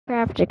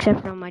perhaps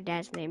except for my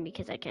dad's name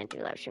because I can't do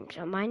live streams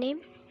on my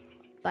name.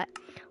 But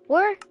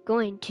we're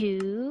going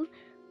to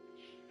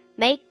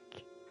make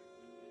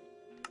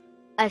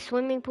a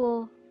swimming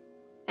pool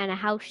and a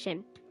house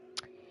sim.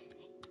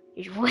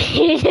 Just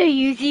wait until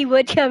you see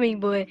what's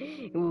coming, boy.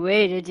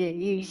 Wait until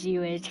you see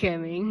what's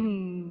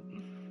coming.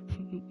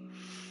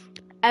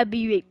 I'll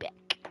be right back.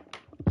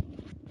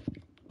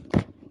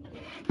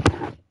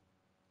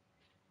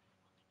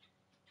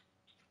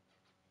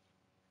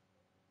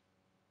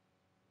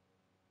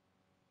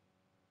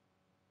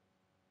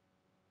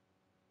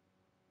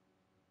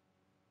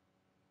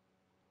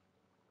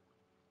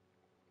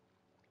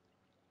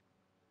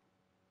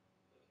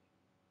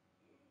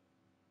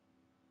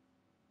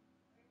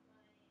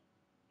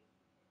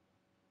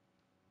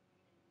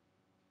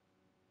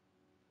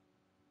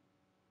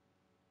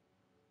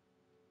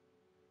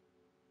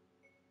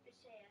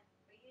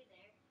 Are you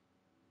there?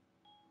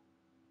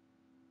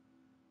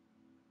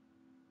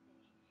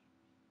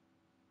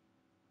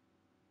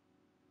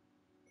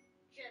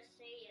 Just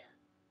say it.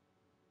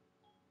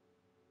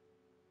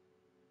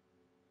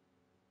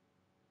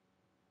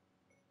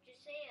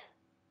 Just say it.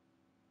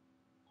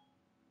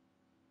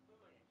 Oh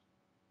my gosh.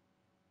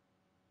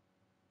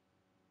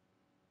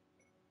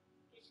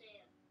 Just say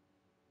it.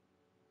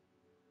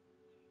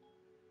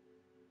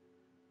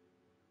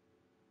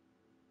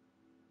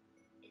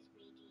 It's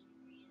me, Dean.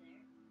 Are you there?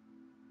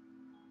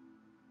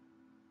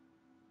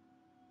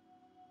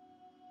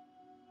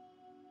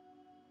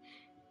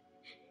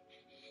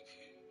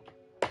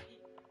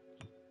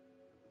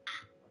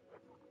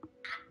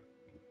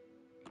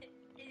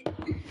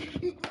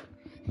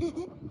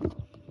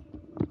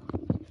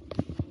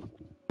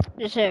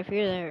 Just say if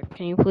you're there,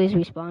 can you please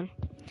respawn?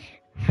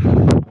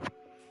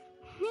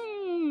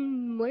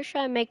 Where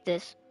should I make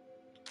this?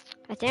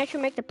 I think I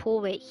should make the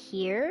pool right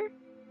here,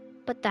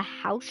 but the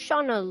house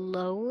on a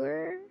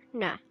lower?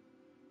 Nah.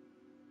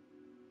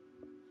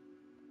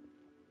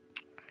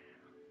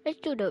 Let's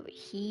do it over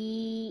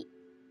here.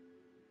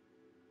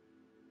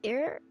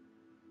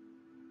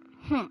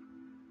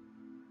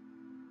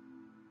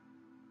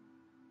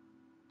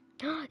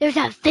 There's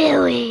a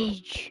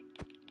village!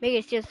 Maybe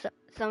it's just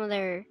some of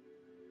their,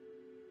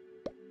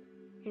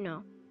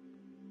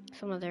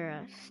 some of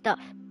their stuff.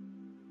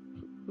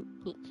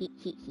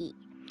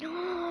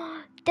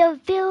 The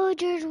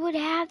villagers would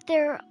have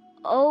their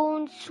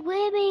own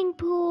swimming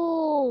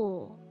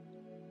pool.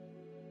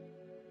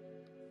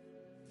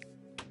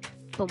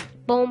 Boom,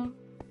 boom.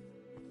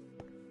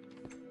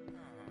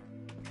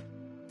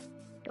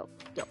 Yo,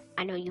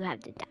 I know you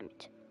have the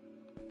diamonds.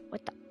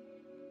 What the?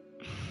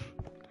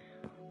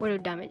 Where are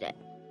the diamonds at,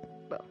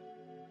 bro?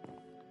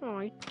 Oh,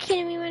 are you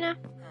kidding me right now?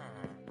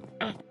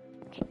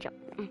 Okay, jump.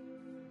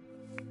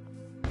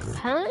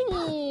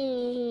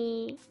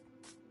 Honey.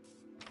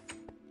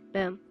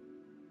 Boom.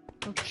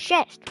 Oh,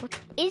 chest. What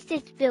is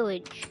this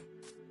village?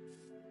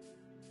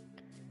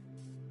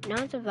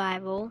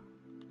 Non-survival.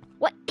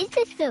 What is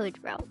this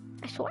village, bro?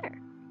 I swear.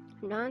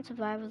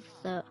 Non-survival.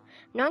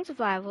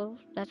 Non-survival.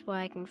 That's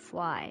why I can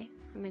fly.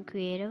 I'm in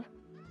creative.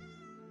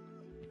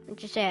 And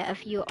just say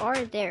if you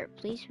are there,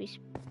 please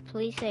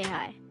say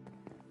hi.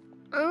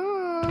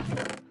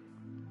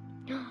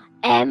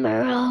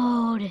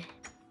 Emerald.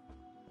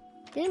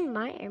 Isn't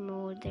my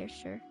emerald there,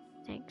 sir?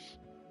 Thanks.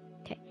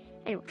 Okay.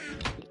 Anyway,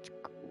 let's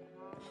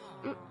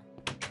go.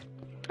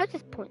 How's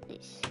this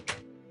pointless?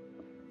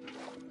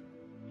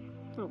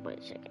 Oh, wait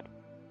a second.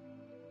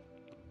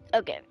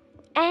 Okay.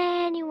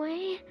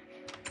 Anyway.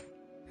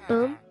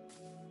 Boom.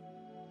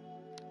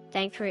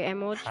 Thanks for your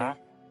emerald, sir.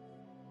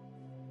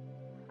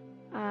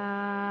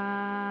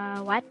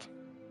 What?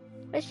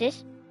 What's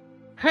this?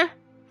 Huh?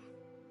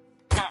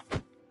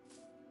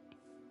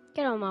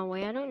 Get out of my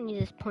way. I don't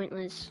need this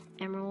pointless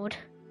emerald.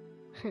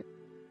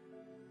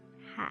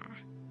 Ha.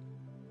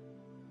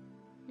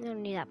 I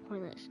don't need that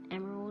pointless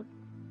emerald.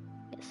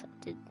 Yes, I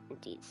did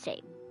indeed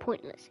say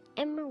pointless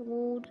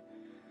emerald.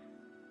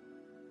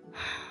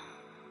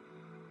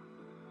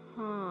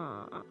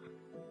 Huh.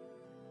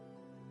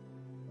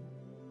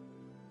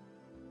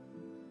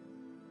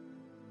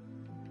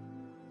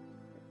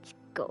 Let's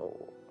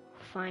go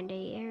find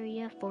a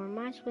area for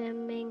my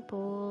swimming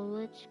pool.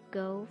 Let's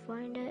go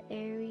find an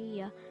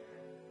area.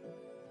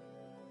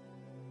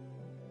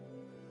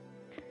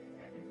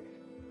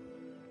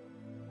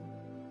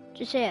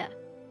 Josiah,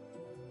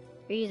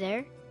 are you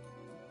there?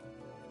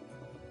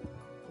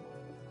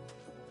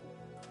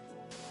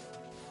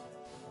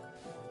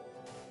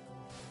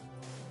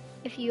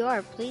 If you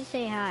are, please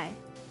say hi.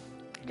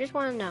 I just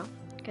want to know,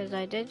 because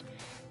I did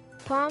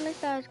promise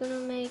that I was going to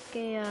make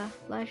a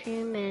live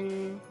stream,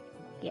 and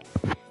yeah,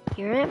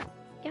 here I am.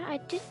 Yeah, I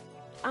did.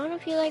 I don't know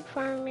if you like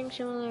Farming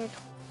Simulator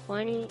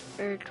 20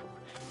 or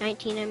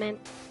 19, I meant,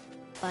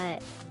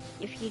 but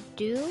if you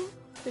do,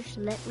 just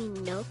let me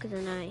know, because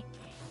then I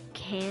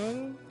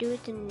can do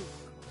it in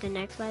the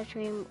next live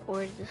stream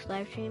or this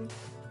live stream.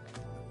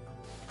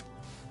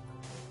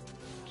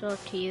 It's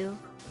up to you.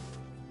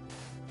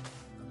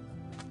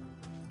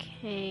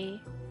 Okay,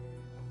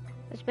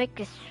 let's make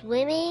a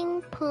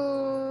swimming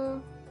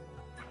pool.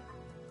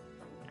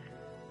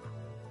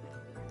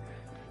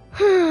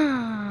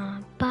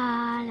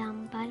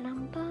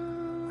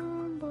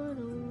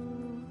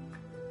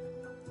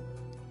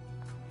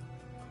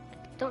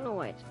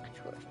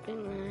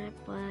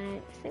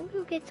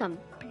 get some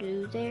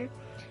blue there.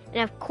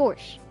 And of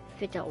course,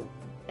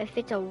 if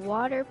it's a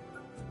water,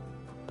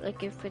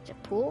 like if it's a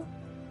pool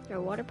or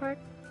a water park,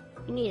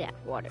 you need that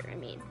water. I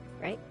mean,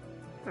 right?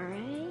 All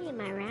right,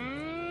 am I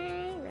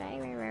right? Right.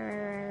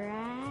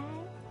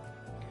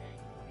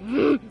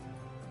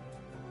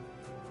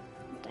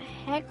 What the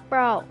heck,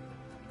 bro?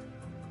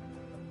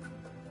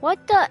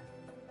 What the?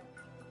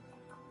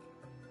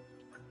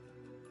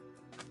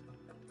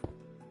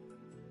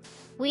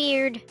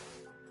 Weird.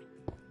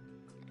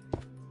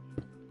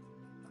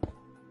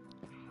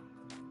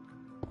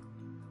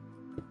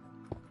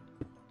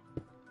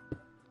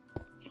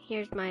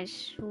 Here's my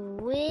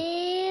swimming.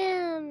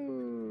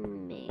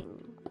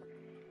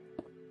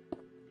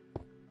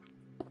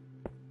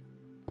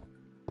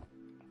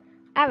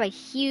 I have a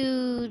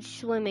huge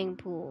swimming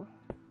pool.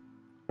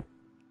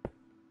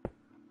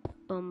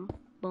 Boom,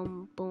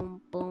 boom,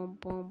 boom, boom,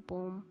 boom,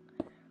 boom,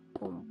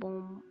 boom,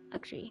 boom.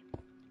 Actually.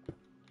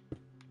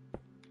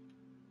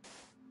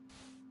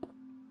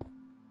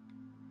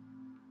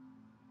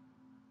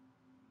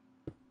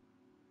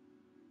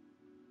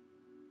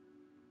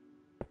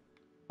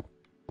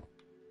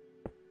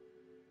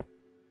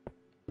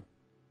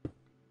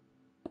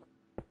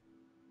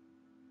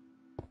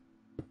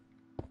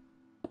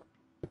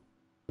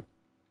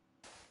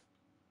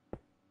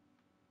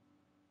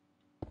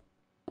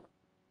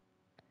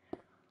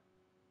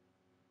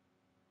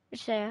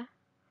 Sarah,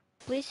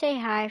 please say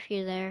hi if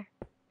you're there.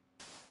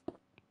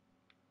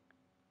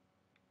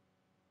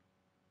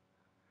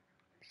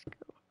 Let's go.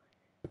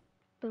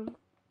 Boom,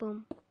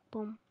 boom,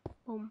 boom,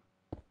 boom,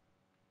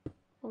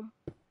 boom,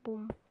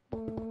 boom,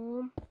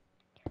 boom,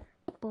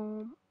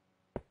 boom.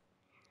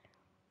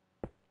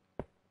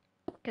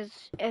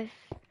 Because I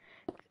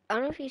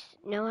don't know if you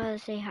know how to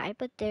say hi,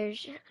 but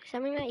there's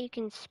something that you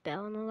can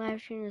spell in the live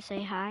stream to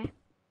say hi.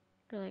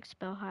 Or like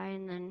spell hi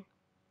and then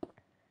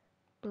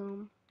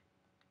boom.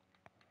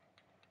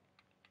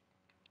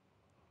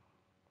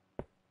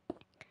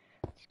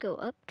 Let's go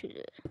up to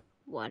the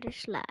water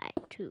slide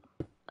too.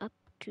 Up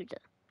to the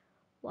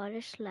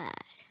water slide.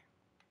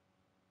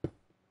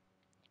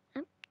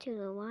 Up to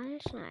the water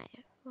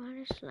slide.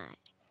 Water slide.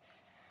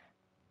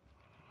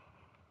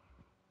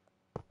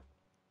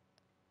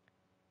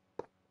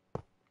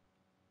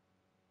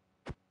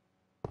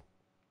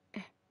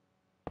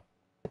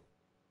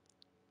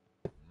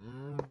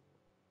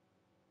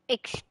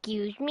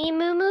 Excuse me,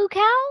 Moo Moo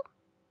Cow?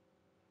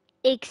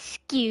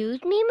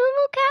 Excuse me, Moo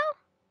Moo Cow?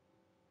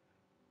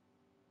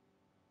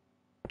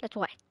 That's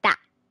what I thought.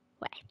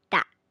 What I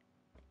thought.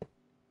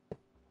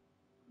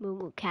 Moo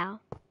Moo Cow.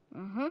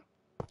 That's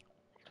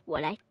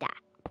what I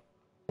thought.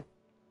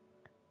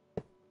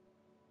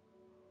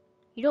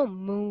 You don't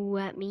moo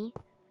at me,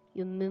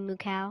 you Moo Moo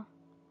Cow.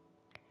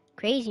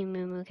 Crazy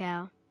Moo Moo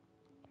Cow.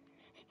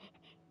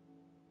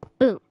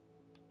 Boom.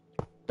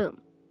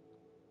 Boom.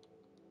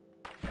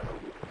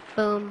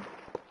 Boom.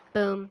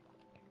 Boom.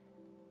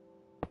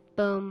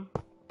 Boom.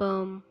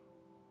 Boom.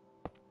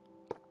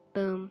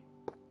 Boom.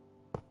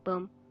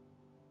 Boom.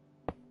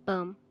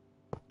 Boom.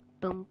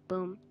 Boom.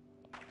 Boom.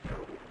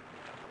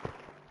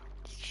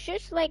 It's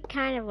just like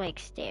kind of like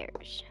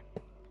stairs.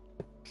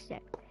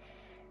 Except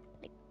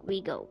like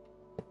we go.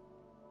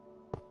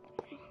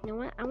 You know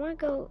what? I want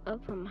to go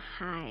up from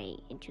high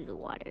into the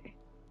water.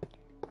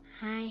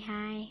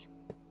 High.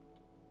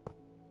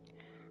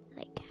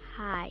 Like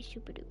high,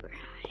 super duper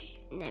high.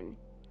 And then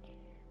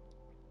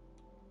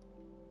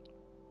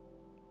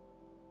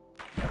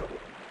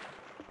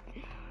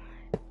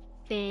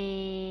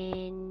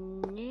finish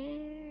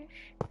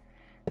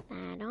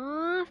that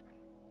off.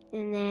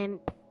 And then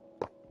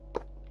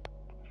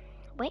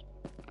wait.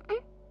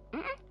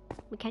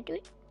 We can't do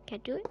it.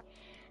 Can't do it.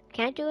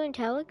 Can't do it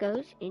until it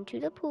goes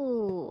into the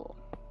pool.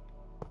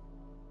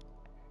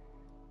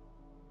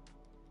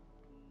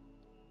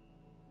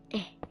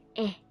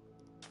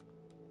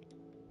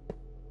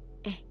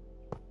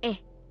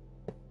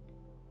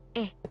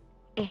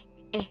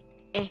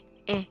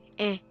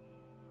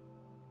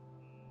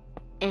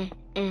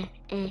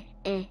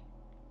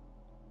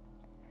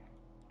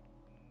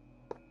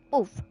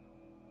 Oof.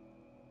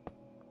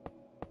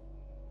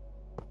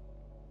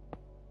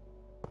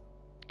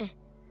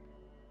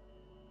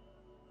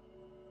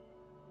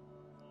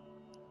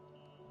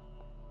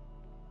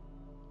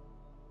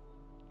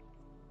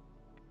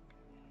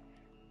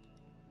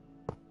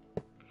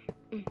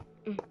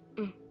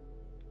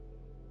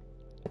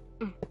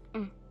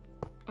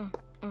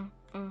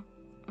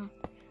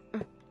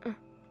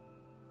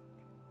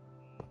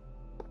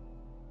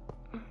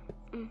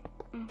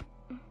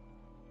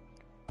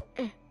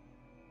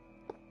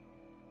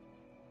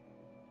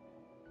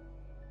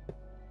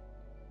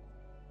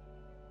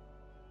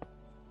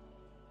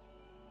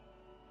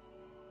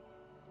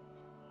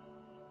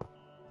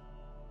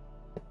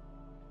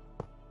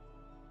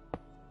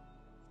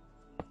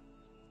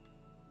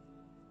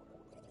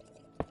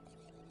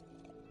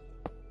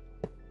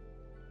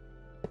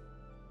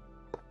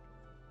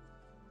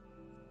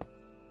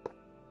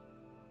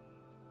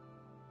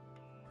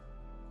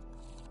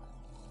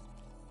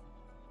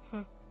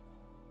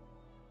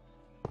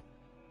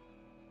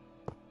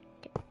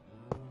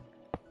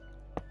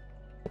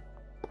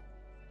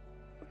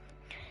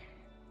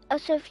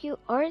 So if you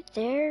are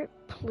there,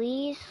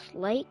 please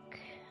like.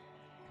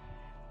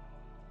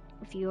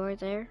 If you are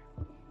there,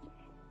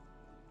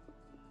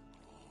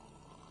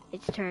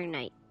 it's turning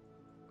night.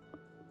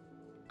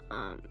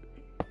 I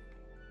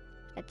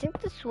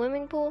think the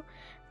swimming pool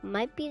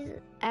might be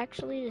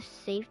actually the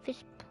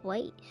safest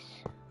place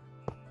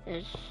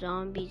as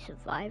zombie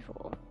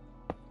survival.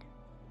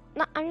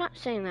 No, I'm not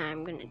saying that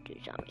I'm gonna do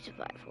zombie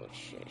survival.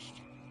 It's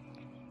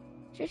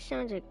just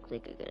sounds like a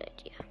good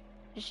idea.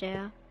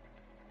 Michelle,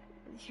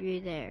 if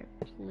you're there,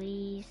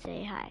 please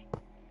say hi.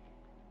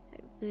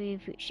 I'd really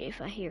appreciate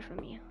if I hear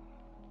from you.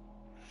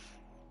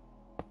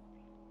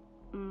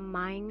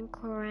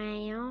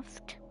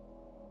 Minecraft.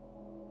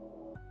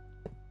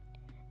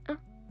 Oh,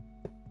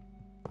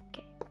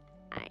 okay.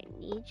 I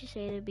need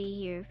Jasaya to be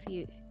here.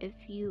 If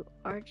you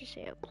are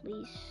Jasaya,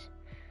 please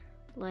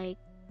like,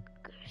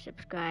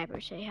 subscribe,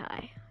 or say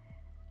hi.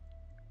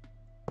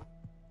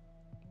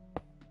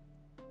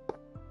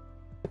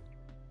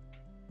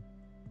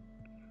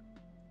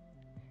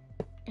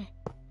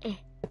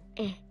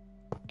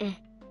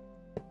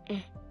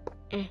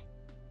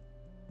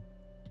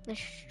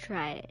 Let's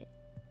try it.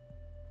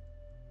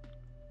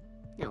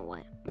 No,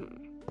 what?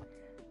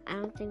 I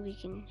don't think we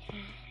can.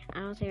 I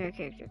don't think our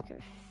character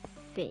can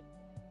fit.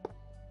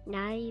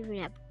 Not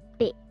even a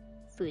bit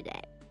through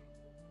that.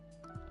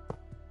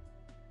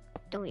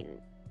 Don't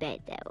even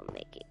bet that will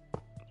make it.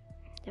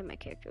 That my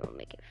character will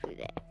make it through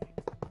that.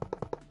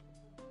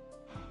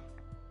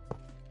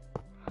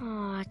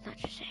 Oh, it's not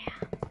Jasaya.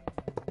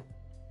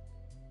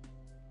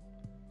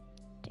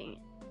 Dang it.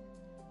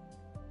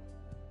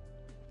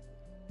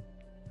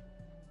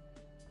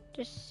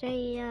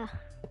 Jasaya.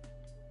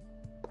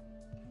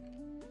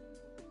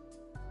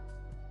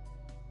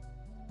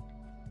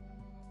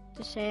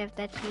 Jasaya, if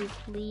that's you,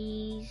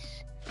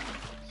 please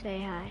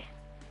say hi.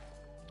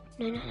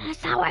 No,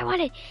 that's not what I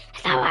wanted.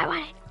 That's not what I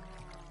wanted.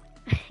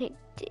 I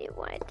didn't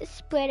want it to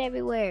spread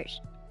everywhere.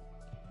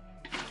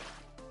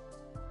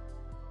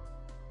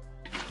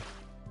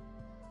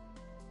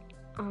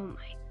 Oh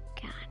my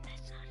god,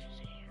 that's not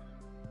Jasaya.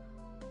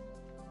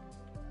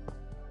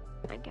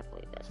 I can't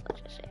believe that's not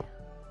Jasaya.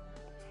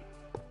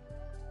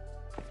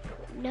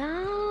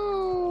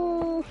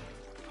 No!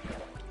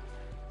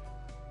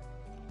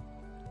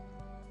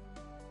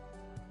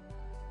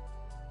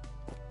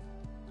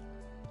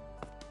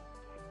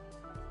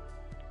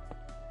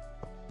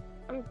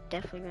 I'm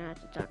definitely gonna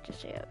have to talk to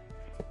Jasaya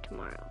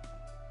tomorrow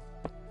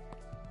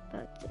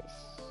about this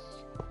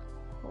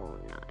whole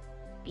not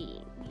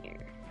being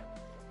here.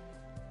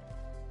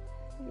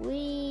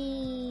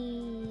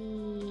 Whee!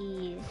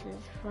 This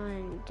is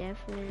fun,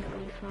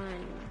 definitely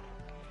fun.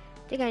 I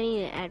think I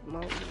need to add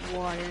more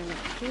water in the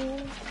pool.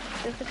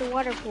 If it's a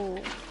water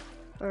pool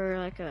or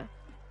like a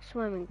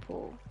swimming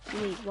pool, you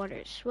need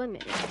water to swim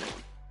in.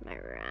 Am I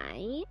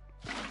right?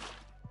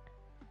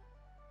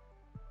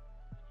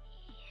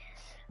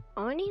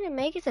 All I need to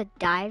make is a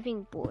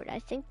diving board. I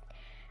think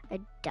a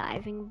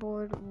diving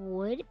board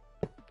would,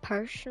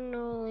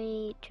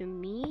 personally, to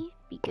me,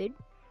 be good.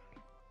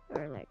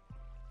 Or like,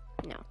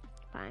 no,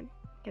 fine.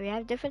 Okay, we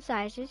have different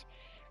sizes.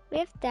 We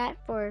have that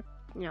for,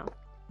 we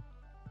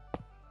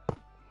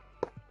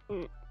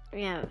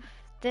have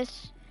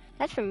this.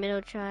 That's for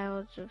middle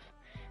child. If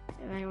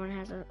anyone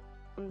has a,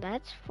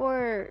 that's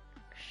for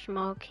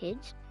small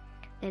kids.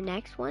 The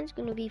next one's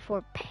gonna be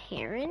for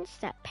parents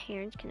that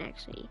parents can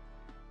actually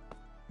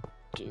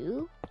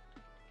do.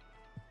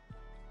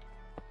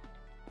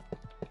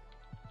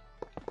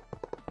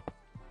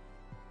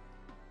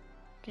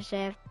 Just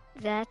say if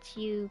that's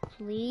you,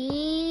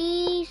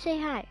 please say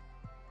hi.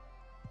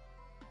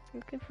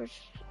 Looking for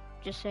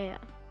Jasaya.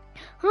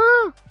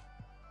 Oh!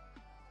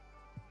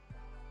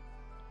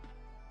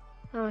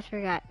 I almost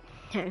forgot.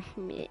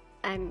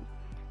 I'm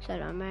so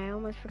dumb. I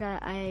almost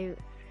forgot I'm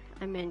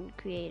in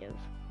creative.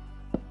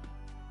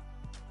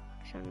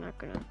 So I'm not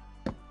gonna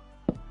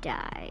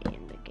die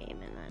in the game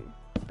and then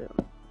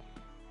boom.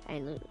 I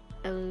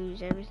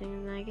lose everything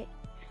and then I get.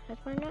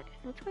 That's why the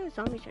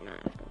zombies are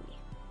not after me.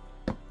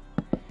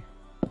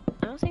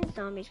 I don't think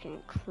zombies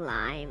can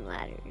climb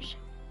ladders,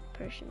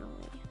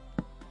 personally.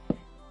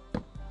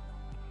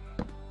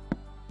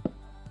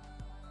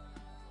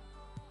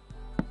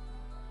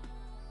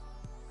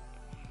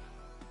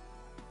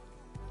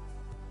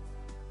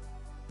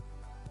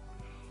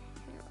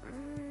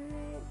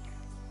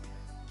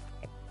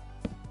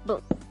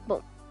 Boom,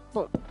 boom,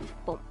 boom,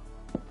 boom,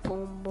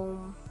 boom,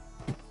 boom.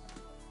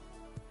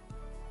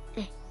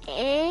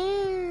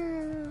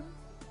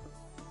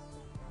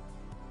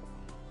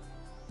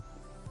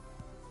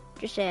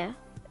 Jasaya,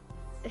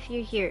 if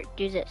you're here,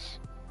 do this.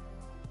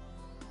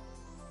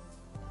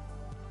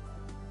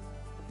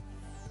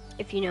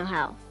 If you know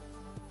how.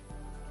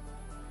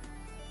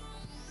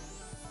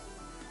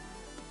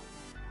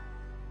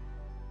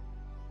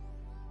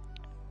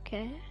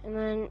 Okay, and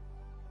then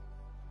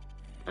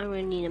I'm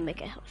gonna need to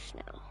make a house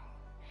now.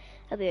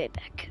 I'll be right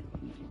back.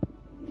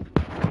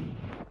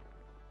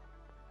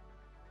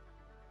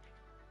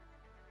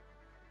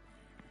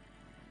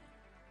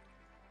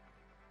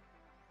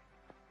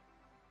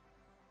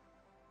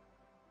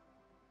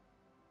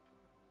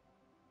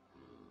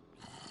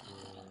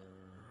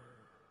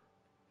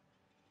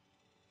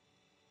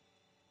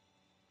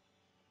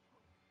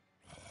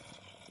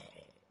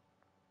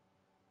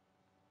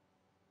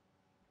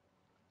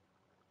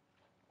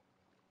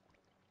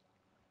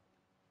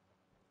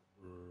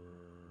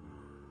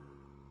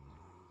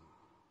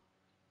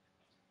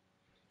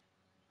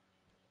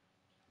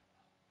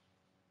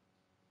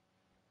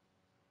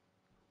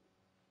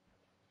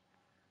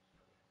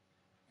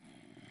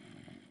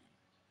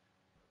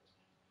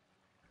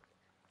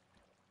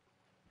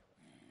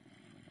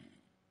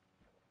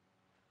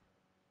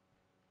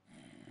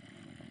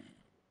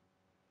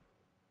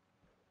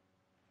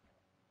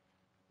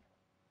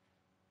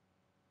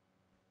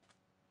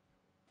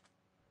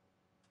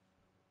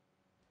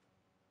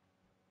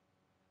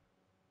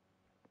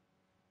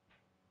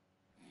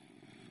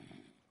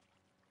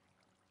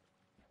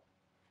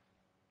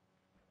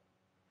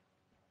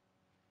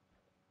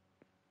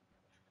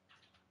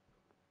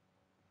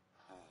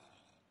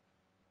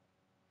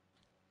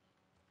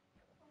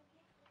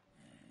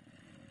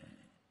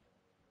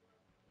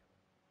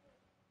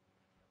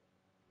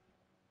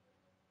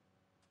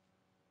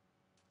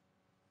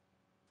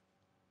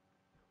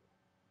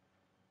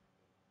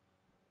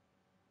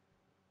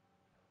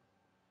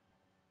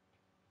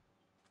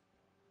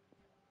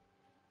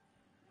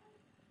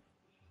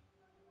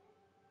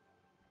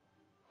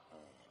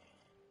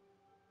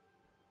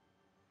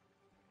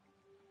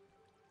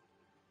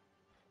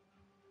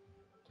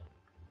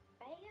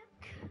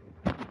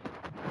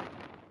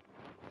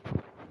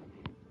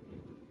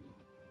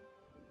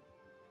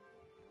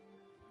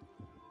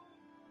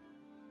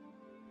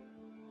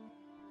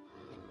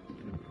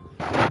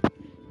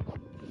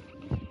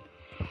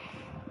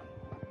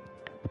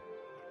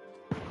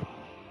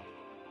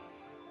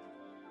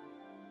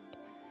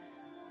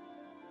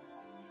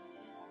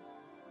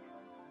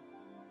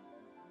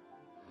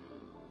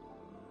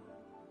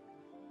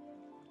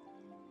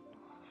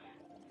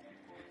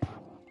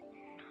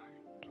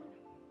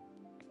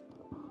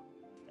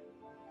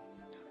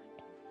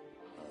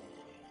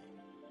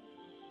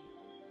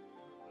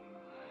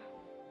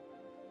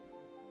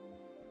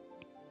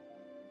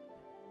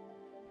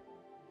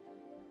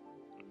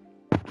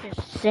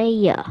 Just say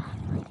ya.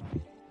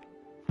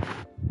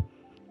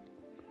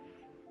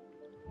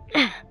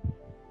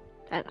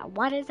 That's a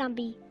water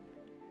zombie.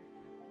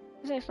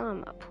 There's something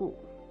in my pool.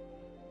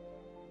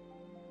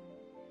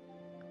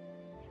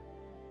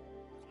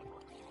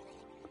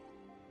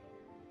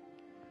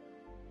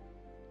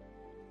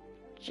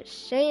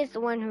 Just say it's the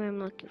one who I'm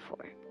looking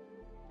for.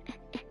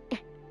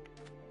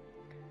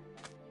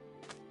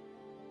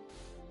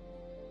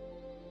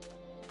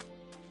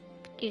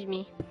 Excuse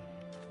me.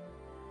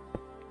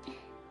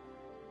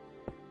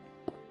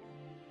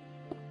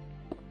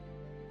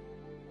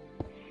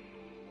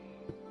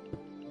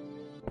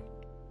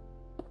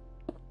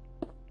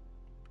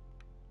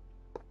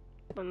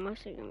 What I'm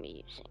mostly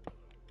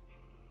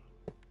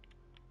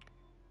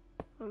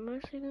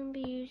gonna be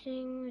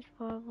using is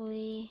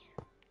probably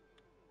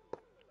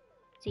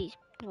these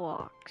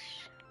blocks.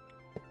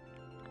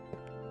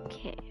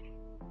 Okay.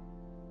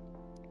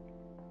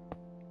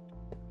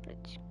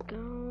 Let's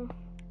go.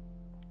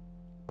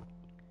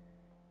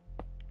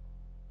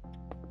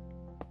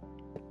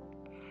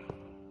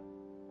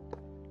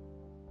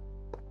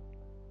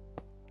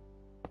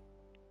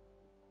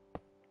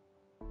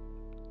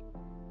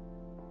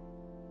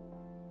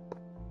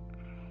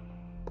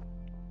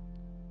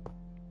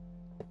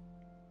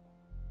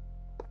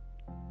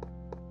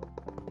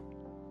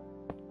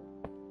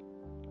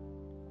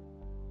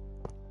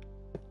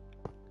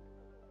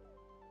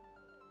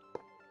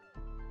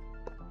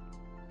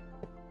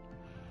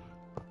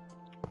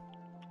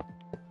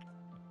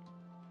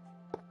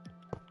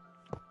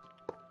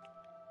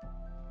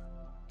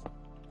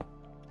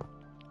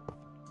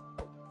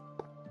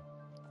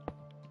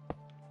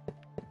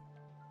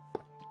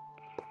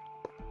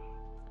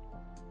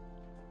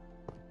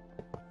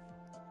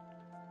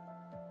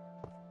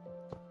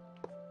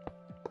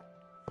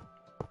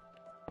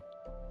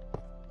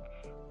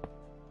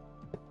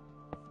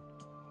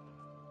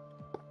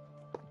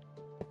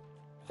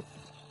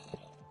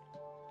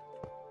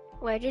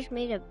 Well, I just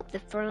made the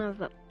front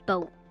of a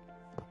boat.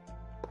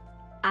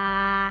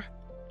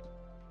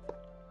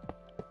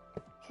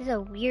 This is a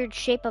weird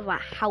shape of a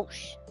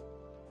house.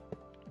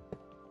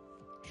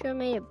 Should have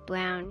made a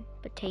brown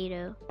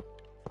potato.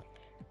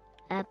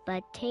 A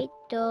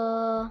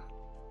potato.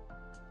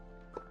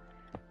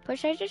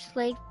 But I just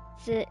like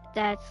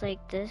that's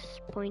like this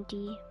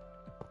pointy.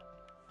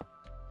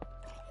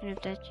 And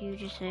if that's you,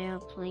 just say, oh,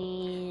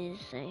 please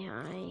say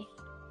hi.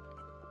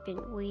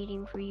 Been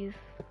waiting for you.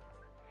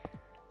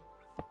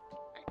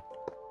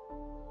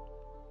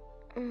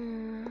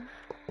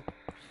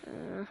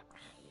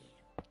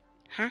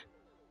 Huh?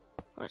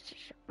 What's this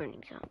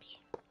running zombie?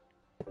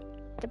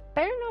 There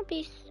better not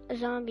be a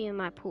zombie in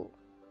my pool.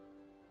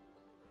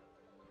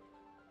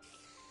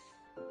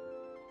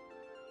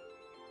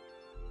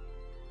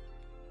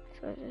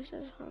 So if there's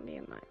a zombie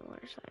in my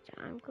water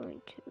slide, I'm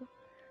going to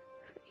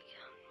freak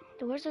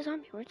out. Where's the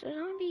zombie? Where's the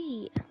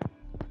zombie?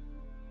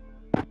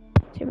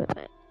 See about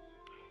that.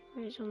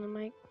 Where's on the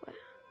mic? What?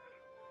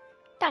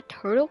 That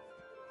turtle?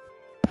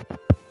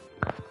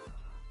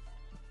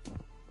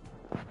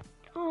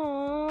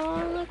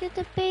 Oh, look at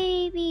the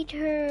baby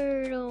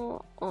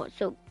turtle. Oh, it's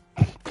so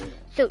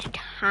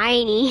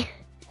tiny.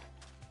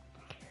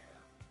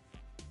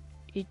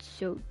 It's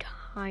so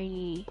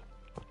tiny.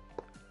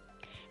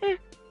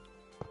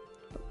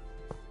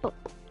 Boom,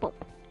 boom,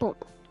 boom,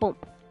 boom,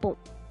 boom,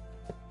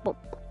 boom,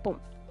 boom.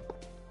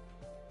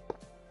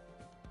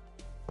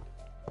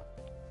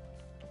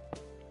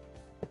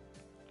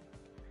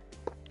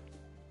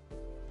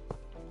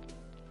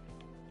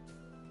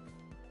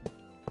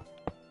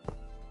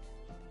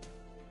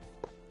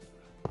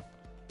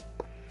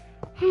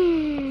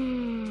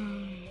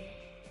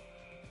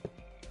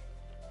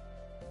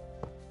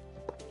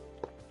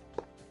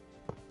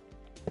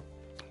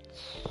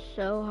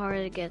 So hard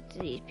to get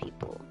these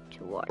people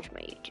to watch my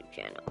YouTube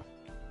channel.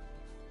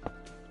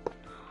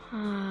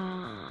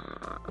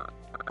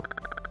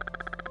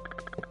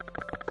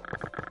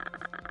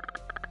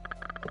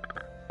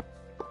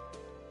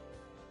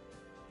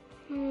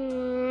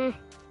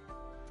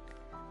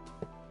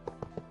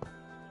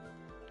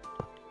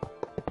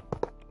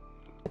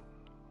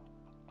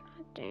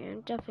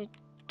 I'm definitely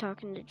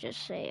talking to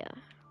just say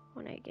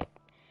when I get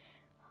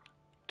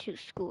to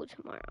school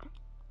tomorrow.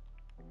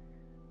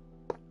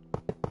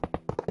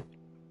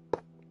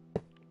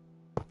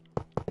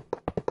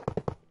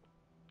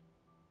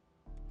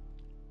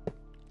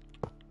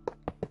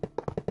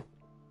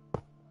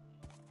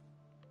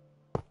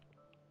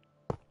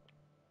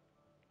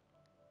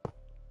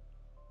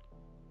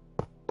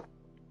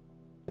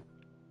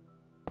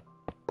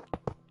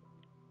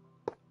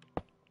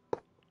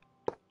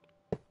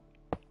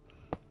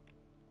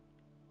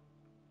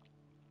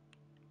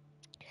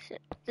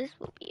 This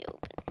will be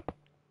open.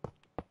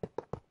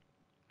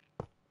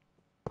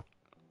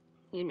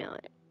 You know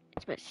it.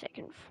 It's my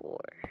second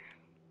floor.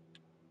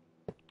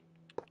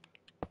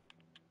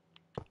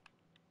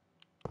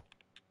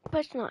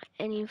 But it's not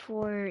any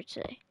floor. It's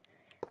a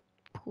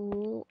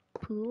pool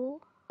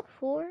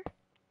floor?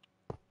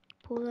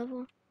 Pool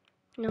level?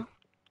 No.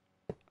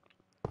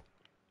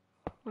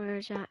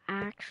 Where's an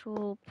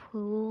actual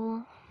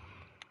pool?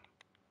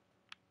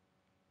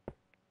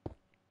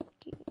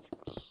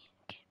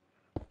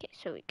 Okay,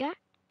 so we got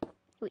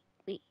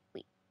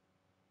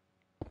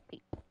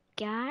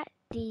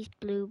these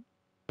blue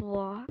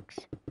blocks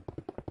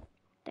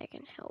that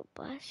can help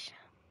us.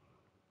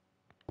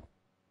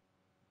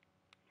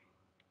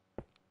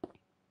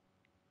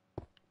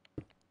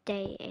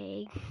 Day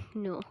egg,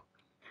 no.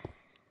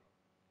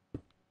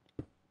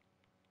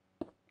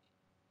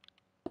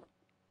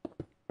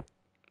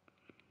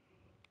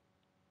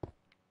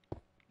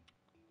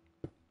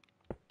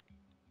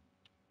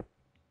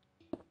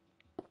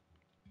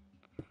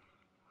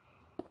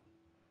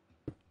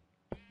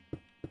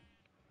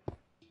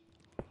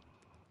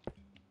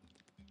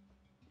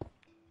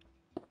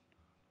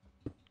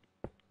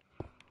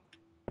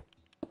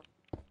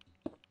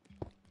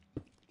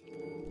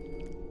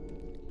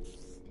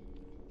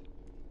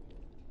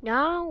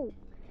 No!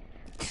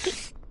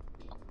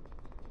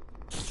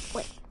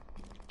 Wait.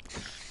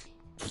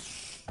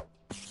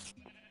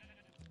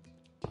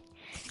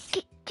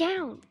 Get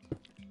down!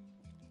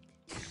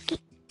 Get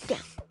down!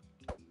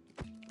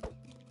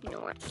 You know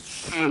what?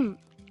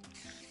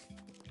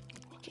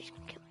 Just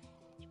kill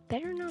it. You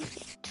better not be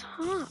at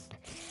top.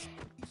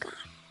 God.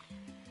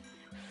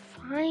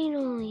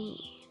 Finally!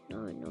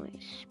 No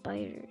annoying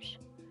spiders.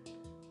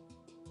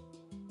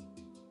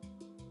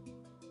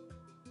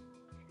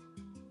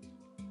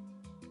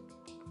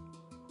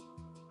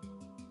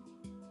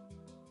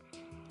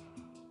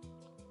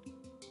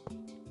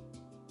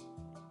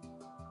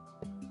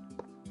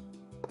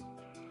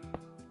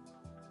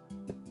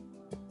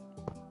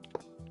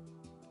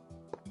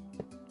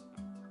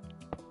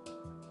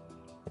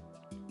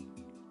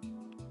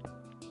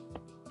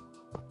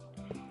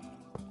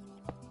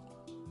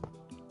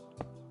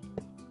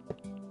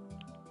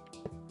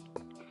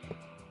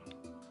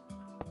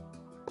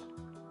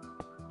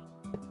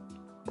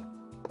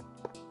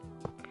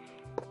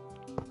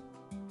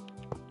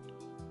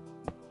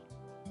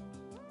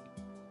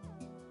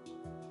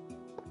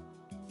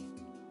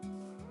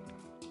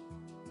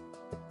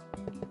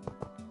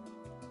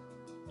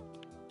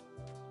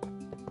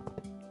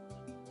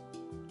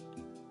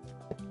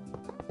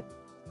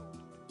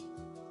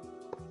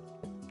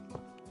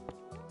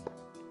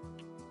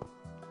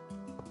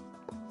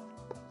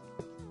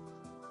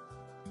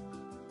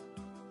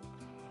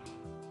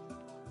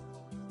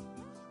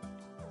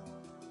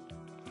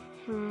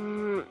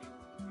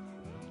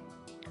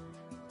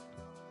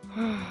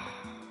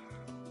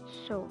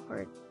 So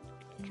hard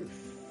to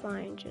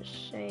find,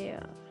 just say,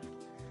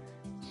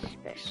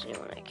 especially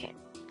when I can't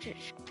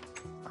just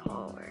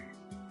call her.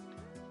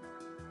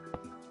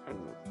 I'm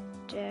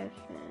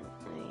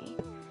definitely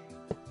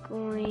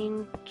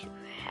going to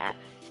have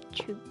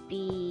to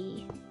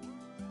be,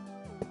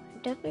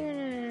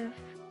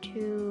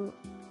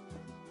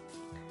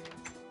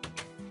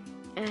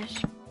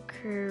 ask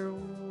her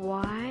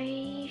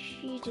why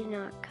she did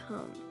not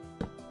come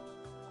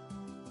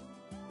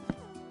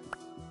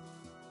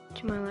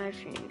to my live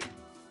stream.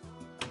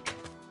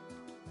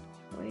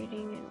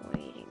 Waiting and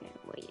waiting and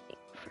waiting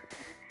for her.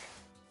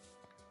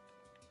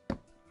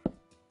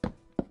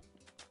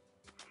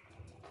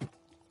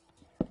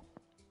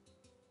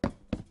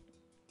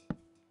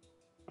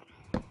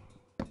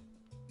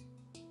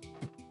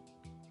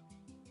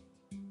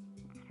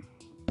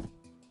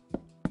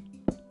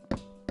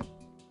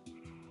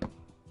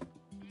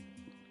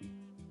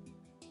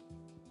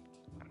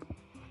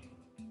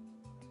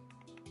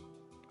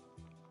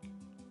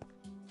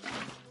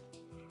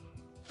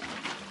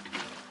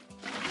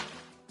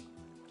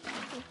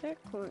 That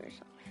corner's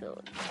not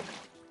filled.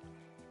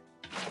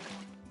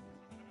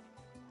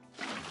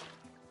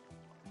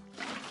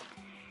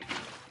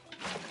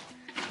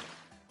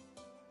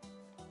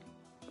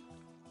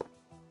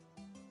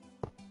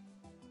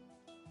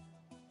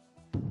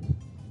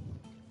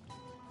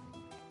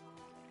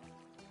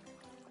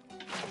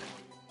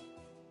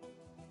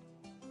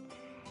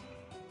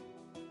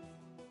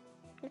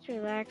 It's a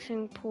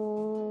relaxing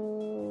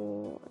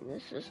pool. And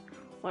this is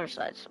water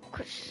slides, so of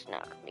course it's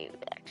not gonna be a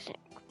relaxing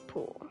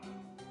pool.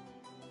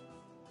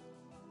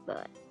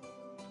 But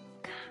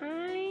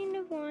kind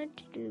of want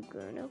to do a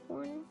grown-up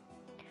one.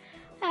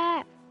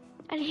 I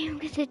didn't even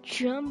get to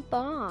jump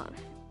off.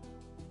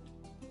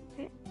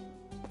 Okay.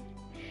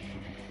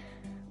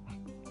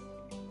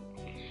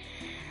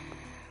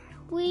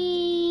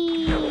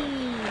 Whee!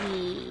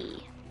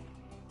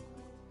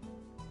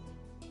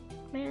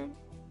 Man.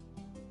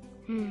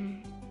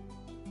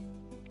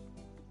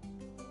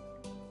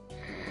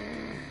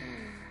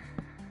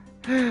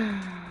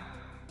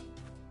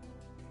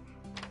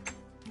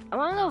 I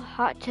want a little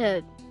hot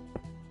tub.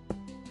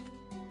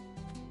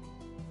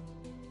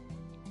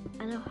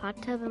 A little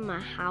hot tub in my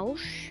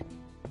house.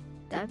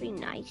 That'd be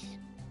nice.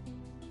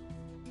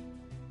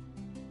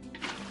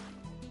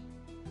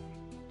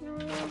 No, a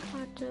little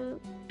hot tub.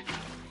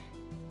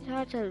 The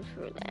hot tub's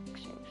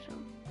relaxing, so.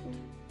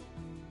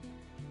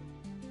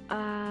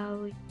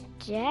 We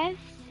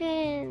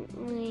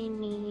definitely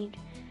need.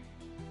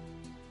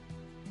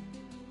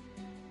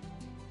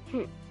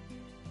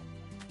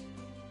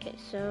 Okay,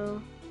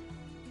 so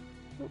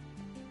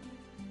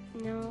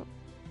no,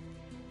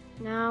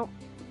 now.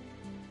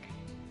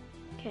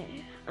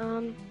 Okay,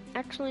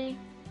 actually,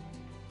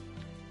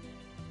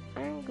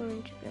 I'm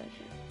going to go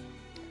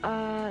to,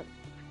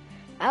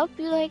 I hope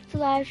you liked the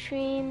live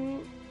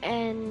stream,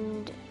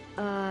 and,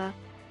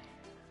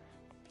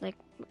 like,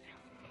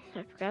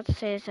 I forgot to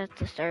say this at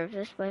the start of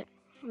this, but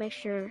make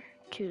sure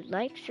to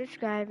like,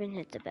 subscribe, and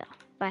hit the bell.